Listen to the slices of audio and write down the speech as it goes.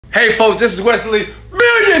Hey folks, this is Wesley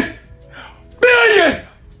Virgin.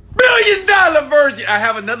 I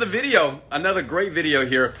have another video, another great video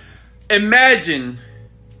here. Imagine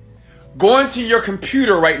going to your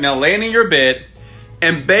computer right now, laying in your bed,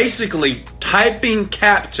 and basically typing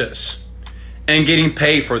CAPTCHAS and getting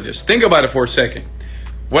paid for this. Think about it for a second.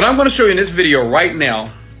 What I'm going to show you in this video right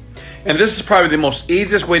now, and this is probably the most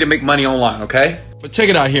easiest way to make money online, okay? But check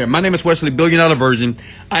it out here. My name is Wesley Virgin.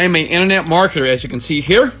 I am an internet marketer, as you can see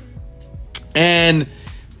here. And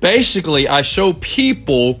basically, I show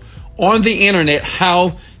people on the internet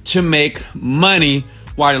how to make money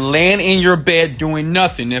while laying in your bed doing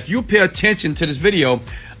nothing. Now, if you pay attention to this video,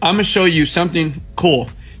 I'm going to show you something cool.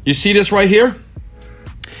 You see this right here?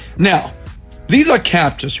 Now, these are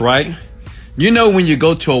CAPTCHAs, right? You know when you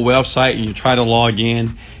go to a website and you try to log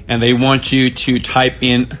in and they want you to type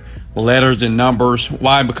in letters and numbers.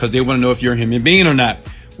 Why? Because they want to know if you're a human being or not.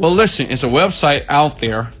 Well, listen, it's a website out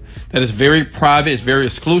there that is very private. It's very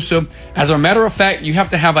exclusive. As a matter of fact, you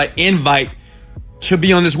have to have an invite to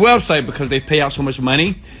be on this website because they pay out so much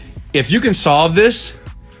money. If you can solve this,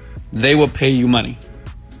 they will pay you money.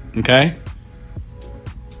 Okay?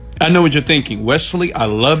 I know what you're thinking. Wesley, I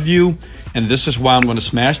love you. And this is why I'm going to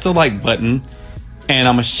smash the like button. And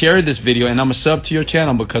I'm going to share this video. And I'm going to sub to your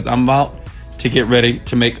channel because I'm about to get ready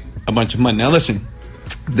to make a bunch of money. Now, listen.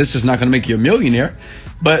 This is not going to make you a millionaire.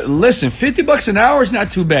 But listen, 50 bucks an hour is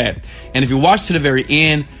not too bad. And if you watch to the very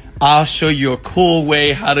end, I'll show you a cool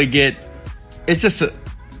way how to get, it's just a,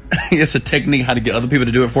 it's a technique how to get other people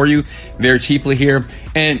to do it for you very cheaply here.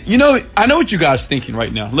 And you know, I know what you guys are thinking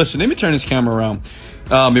right now. Listen, let me turn this camera around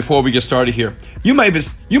before we get started here. You might be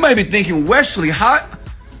thinking, Wesley, how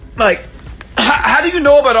do you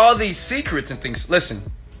know about all these secrets and things? Listen,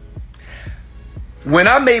 when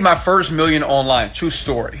I made my first million online, true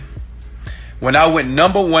story. When I went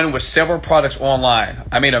 #1 with several products online,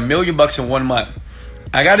 I made $1 million in 1 month.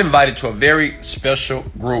 I got invited to a very special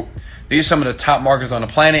group. These are some of the top marketers on the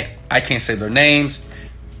planet. I can't say their names.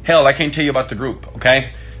 Hell, I can't tell you about the group,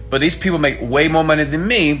 okay? But these people make way more money than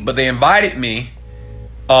me, but they invited me,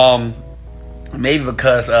 maybe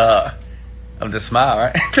because of the smile,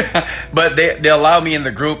 right? But they allow me in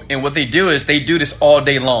the group, and what they do is they do this all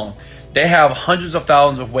day long. They have hundreds of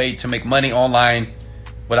thousands of ways to make money online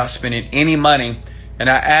without spending any money. And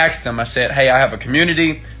I asked them, I said, hey, I have a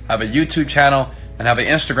community, I have a YouTube channel, and I have an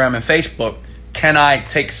Instagram and Facebook. Can I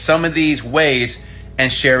take some of these ways and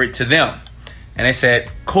share it to them? And they said,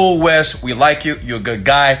 cool, Wes, we like you. You're a good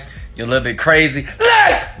guy. You're a little bit crazy.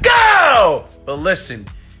 Let's go! But listen,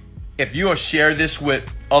 if you will share this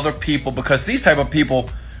with other people, because these type of people,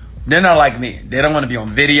 they're not like me. They don't want to be on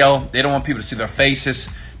video. They don't want people to see their faces.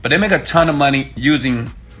 But they make a ton of money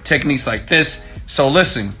using techniques like this. So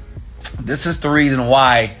listen, this is the reason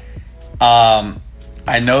why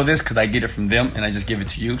I know this, because I get it from them and I just give it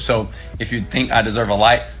to you. So if you think I deserve a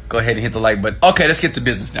like, go ahead and hit the like button. Okay, let's get to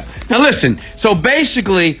business now. Now listen, so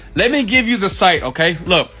basically, let me give you the site, okay?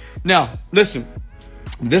 Look, now listen,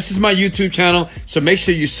 this is my YouTube channel. So make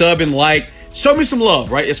sure you sub and like. Show me some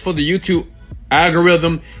love, right? It's for the YouTube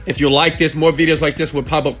algorithm. If you like this, more videos like this will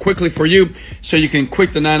pop up quickly for you so you can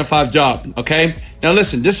quit the 9-to-5 job, okay? Now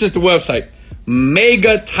listen, this is the website.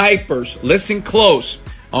 Mega Typers. Listen close,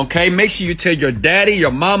 okay? Make sure you tell your daddy,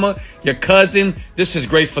 your mama, your cousin. This is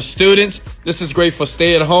great for students. This is great for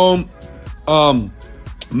stay-at-home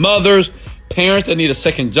mothers, parents that need a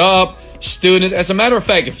second job, students. As a matter of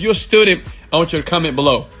fact, if you're a student, I want you to comment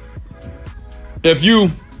below. If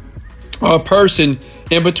you are a person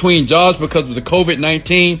in between jobs because of the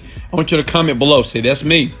COVID-19, I want you to comment below. Say, that's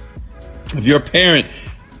me. If you're a parent,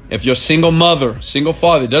 if you're a single mother, single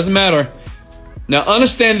father, it doesn't matter. Now,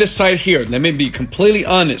 understand this site here. Let me be completely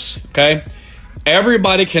honest, okay?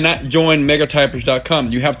 Everybody cannot join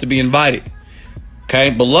megatypers.com. You have to be invited, okay?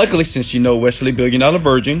 But luckily, since you know Wesley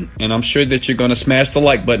Virgin, and I'm sure that you're going to smash the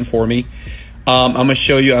like button for me, I'm going to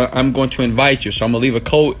show you, I'm going to invite you. So I'm going to leave a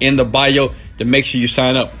code in the bio to make sure you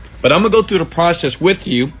sign up. But I'm going to go through the process with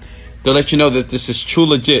you to let you know that this is true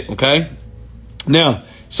legit, okay? Now,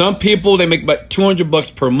 some people, they make about 200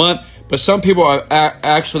 bucks per month. But some people are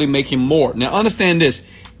actually making more. Now, understand this.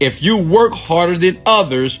 If you work harder than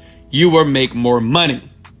others, you will make more money.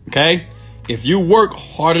 Okay? If you work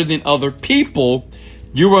harder than other people,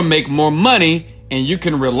 you will make more money and you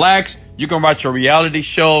can relax. You can watch your reality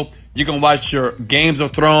show. You can watch your Games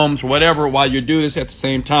of Thrones, whatever, while you do this at the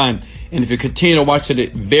same time. And if you continue to watch it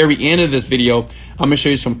at the very end of this video, I'm going to show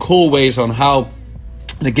you some cool ways on how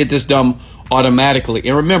to get this done automatically.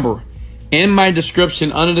 And remember, in my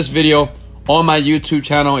description under this video on my YouTube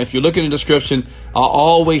channel, if you look in the description, I'll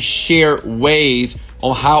always share ways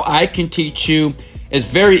on how I can teach you It's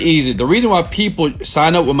very easy. The reason why people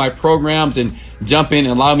sign up with my programs and jump in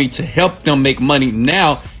and allow me to help them make money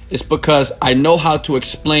now is because I know how to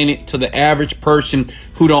explain it to the average person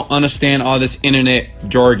who don't understand all this internet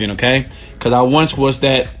jargon, okay? Because I once was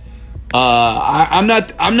that. I'm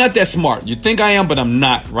not that smart. You think I am, but I'm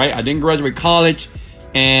not, right? I didn't graduate college,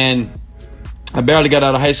 and I barely got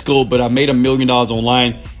out of high school, but I made $1 million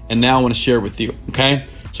online, and now I want to share it with you, okay?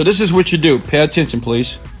 So this is what you do. Pay attention,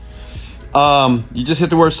 please. You just hit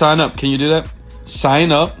the word sign up. Can you do that?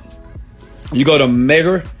 Sign up. You go to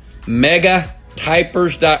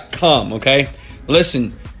megatypers.com, okay?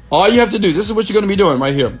 Listen, all you have to do, this is what you're going to be doing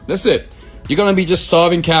right here. That's it. You're going to be just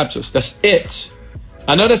solving CAPTCHAs. That's it.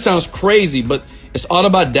 I know that sounds crazy, but it's all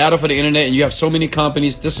about data for the internet, and you have so many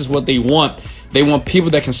companies. This is what they want. They want people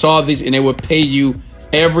that can solve these, and they will pay you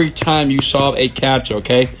every time you solve a CAPTCHA,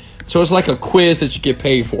 okay? So it's like a quiz that you get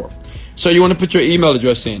paid for. So you want to put your email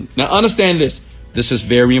address in. Now understand this. This is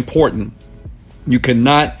very important. You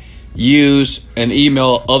cannot use an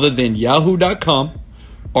email other than yahoo.com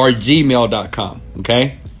or gmail.com,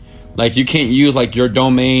 okay? Like you can't use like your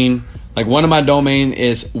domain. Like one of my domain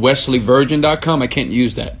is wesleyvirgin.com. I can't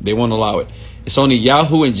use that. They won't allow it. It's only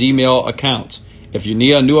Yahoo and Gmail accounts. If you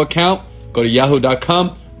need a new account, go to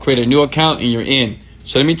yahoo.com, create a new account, and you're in.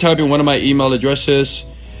 So let me type in one of my email addresses.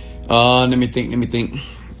 Let me think.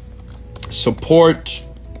 Support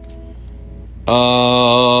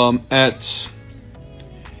at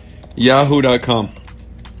yahoo.com.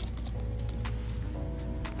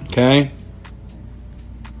 Okay.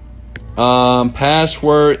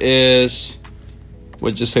 Password is,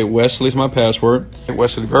 we'll just say Wesley's my password.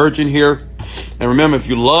 Wesley Virgin here. And remember, if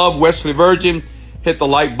you love Wesley Virgin, hit the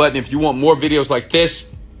like button. If you want more videos like this,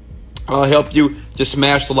 I'll help you. Just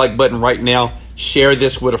smash the like button right now. Share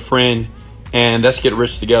this with a friend, and let's get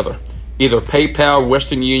rich together. Either PayPal,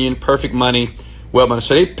 Western Union, Perfect Money, Webmoney.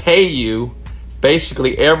 So they pay you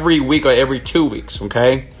basically every week or every 2 weeks,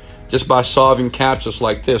 okay? Just by solving CAPTCHAs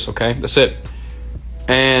like this, okay? That's it.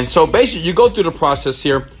 And so basically you go through the process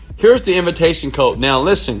here. Here's the invitation code. Now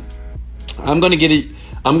listen, I'm going to give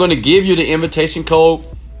you the invitation code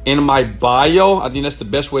in my bio. I think that's the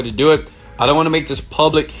best way to do it. I don't want to make this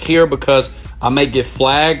public here because I may get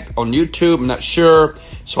flagged on YouTube. I'm not sure.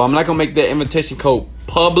 So I'm not going to make that invitation code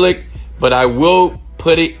public, but I will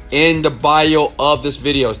put it in the bio of this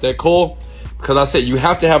video. Is that cool? Because I said you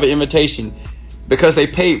have to have an invitation because they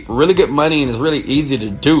pay really good money and it's really easy to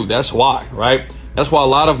do. That's why, right? That's why a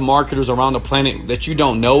lot of marketers around the planet that you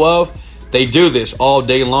don't know of, they do this all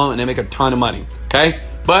day long and they make a ton of money, okay?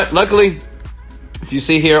 But luckily, if you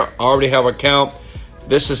see here, I already have an account.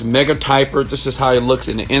 This is Mega Typer. This is how it looks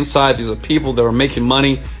in the inside. These are people that are making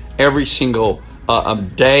money every single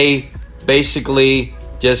day, basically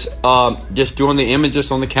just doing the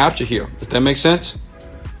images on the CAPTCHA here. Does that make sense?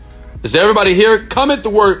 Is everybody here? Comment the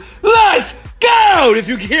word, let's go! If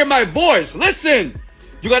you can hear my voice, listen.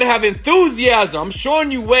 You got to have enthusiasm. I'm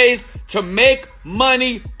showing you ways to make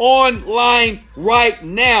money online right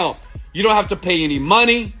now. You don't have to pay any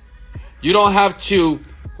money. You don't have to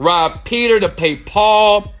rob Peter to pay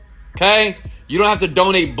Paul. Okay? You don't have to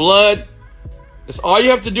donate blood. That's all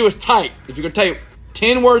you have to do is type. If you can type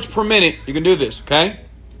 10 words per minute, you can do this. Okay?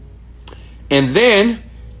 And then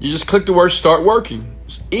you just click the word start working.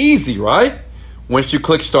 It's easy, right? Once you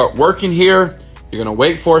click start working here, you're going to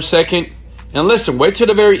wait for a second. And listen, wait till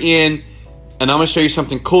the very end, and I'm going to show you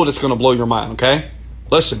something cool that's going to blow your mind, okay?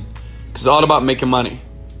 Listen, because it's all about making money.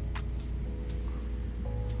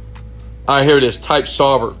 All right, here it is, type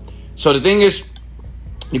solver. So the thing is,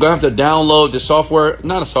 you're going to have to download the software,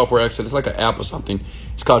 not a software actually, it's like an app or something.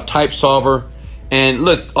 It's called Type Solver. And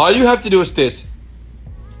look, all you have to do is this.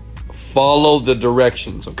 Follow the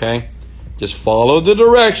directions, okay? Just follow the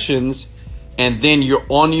directions. And then you're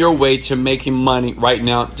on your way to making money right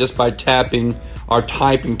now just by tapping or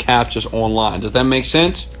typing CAPTCHAs online. Does that make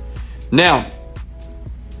sense? Now,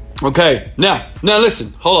 okay, now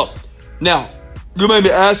listen, hold up. Now, you may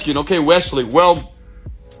be asking, okay, Wesley, well,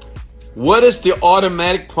 what is the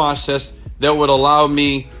automatic process that would allow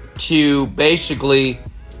me to basically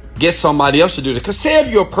get somebody else to do this? Because say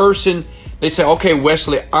if you're a person, they say, okay,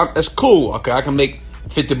 Wesley, it's cool. Okay, I can make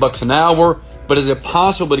 $50 an hour. But is it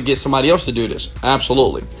possible to get somebody else to do this?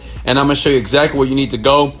 Absolutely. And I'm going to show you exactly where you need to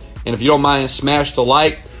go. And if you don't mind, smash the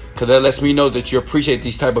like, because that lets me know that you appreciate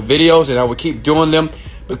these type of videos. And I will keep doing them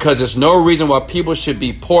because there's no reason why people should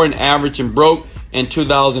be poor and average and broke in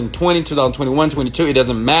 2020, 2021, 22. It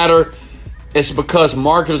doesn't matter. It's because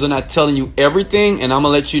marketers are not telling you everything. And I'm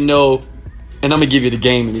going to let you know. And I'm going to give you the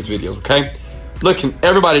game in these videos, okay? Look,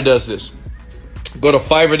 everybody does this. Go to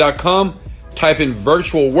Fiverr.com, type in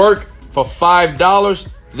virtual work. for $5,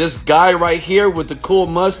 this guy right here with the cool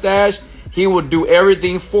mustache, he will do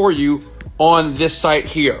everything for you on this site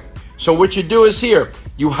here. So what you do is here,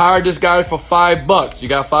 you hire this guy for $5. You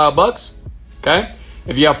got $5? Okay.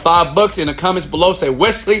 If you have $5 in the comments below, say,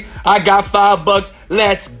 Wesley, I got $5.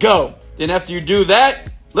 Let's go. Then after you do that,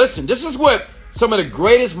 listen, this is what some of the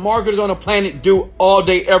greatest marketers on the planet do all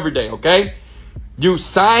day, every day. Okay. You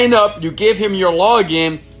sign up, you give him your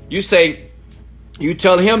login, you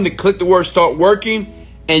tell him to click the word start working,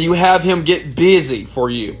 and you have him get busy for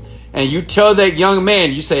you. And you tell that young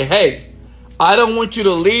man, you say, hey, I don't want you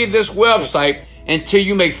to leave this website until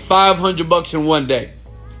you make $500 in one day.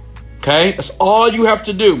 Okay, that's all you have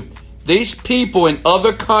to do. These people in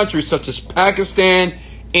other countries such as Pakistan,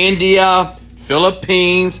 India,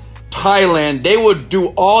 Philippines, Thailand, they will do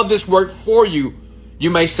all this work for you. You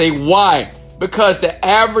may say, why? Because the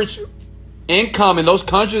average income in those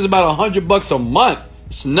countries is about $100 a month.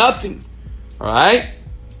 It's nothing. All right.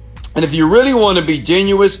 And if you really want to be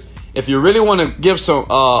genuine, if you really want to give some,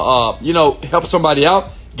 help somebody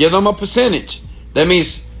out, give them a percentage. That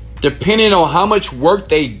means depending on how much work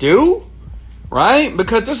they do, right?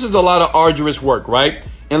 Because this is a lot of arduous work, right?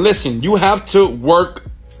 And listen, you have to work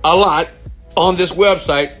a lot on this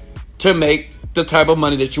website to make the type of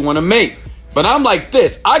money that you want to make. But I'm like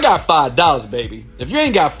this, I got $5, baby. If you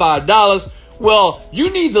ain't got $5, well, you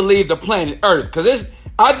need to leave the planet Earth, because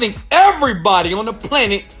I think everybody on the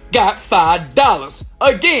planet got $5.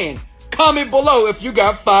 Again, comment below if you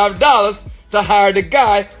got $5 to hire the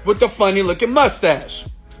guy with the funny looking mustache.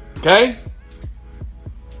 Okay?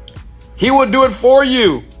 He would do it for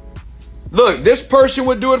you. Look, this person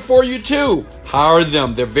would do it for you too. Hire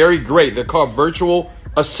them. They're very great. They're called virtual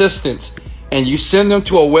assistants. And you send them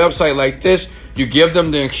to a website like this. You give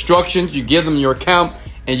them the instructions. You give them your account.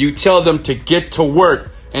 And you tell them to get to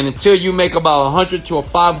work. And until you make about 100 to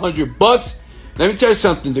 $500, let me tell you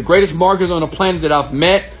something. The greatest marketers on the planet that I've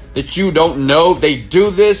met that you don't know, they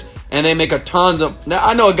do this and they make a ton of. Now,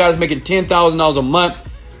 I know a guy's making $10,000 a month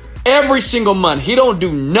every single month. He don't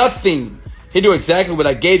do nothing. He do exactly what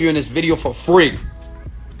I gave you in this video for free.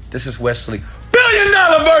 This is Wesley. $1 billion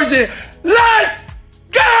Virgin. Let's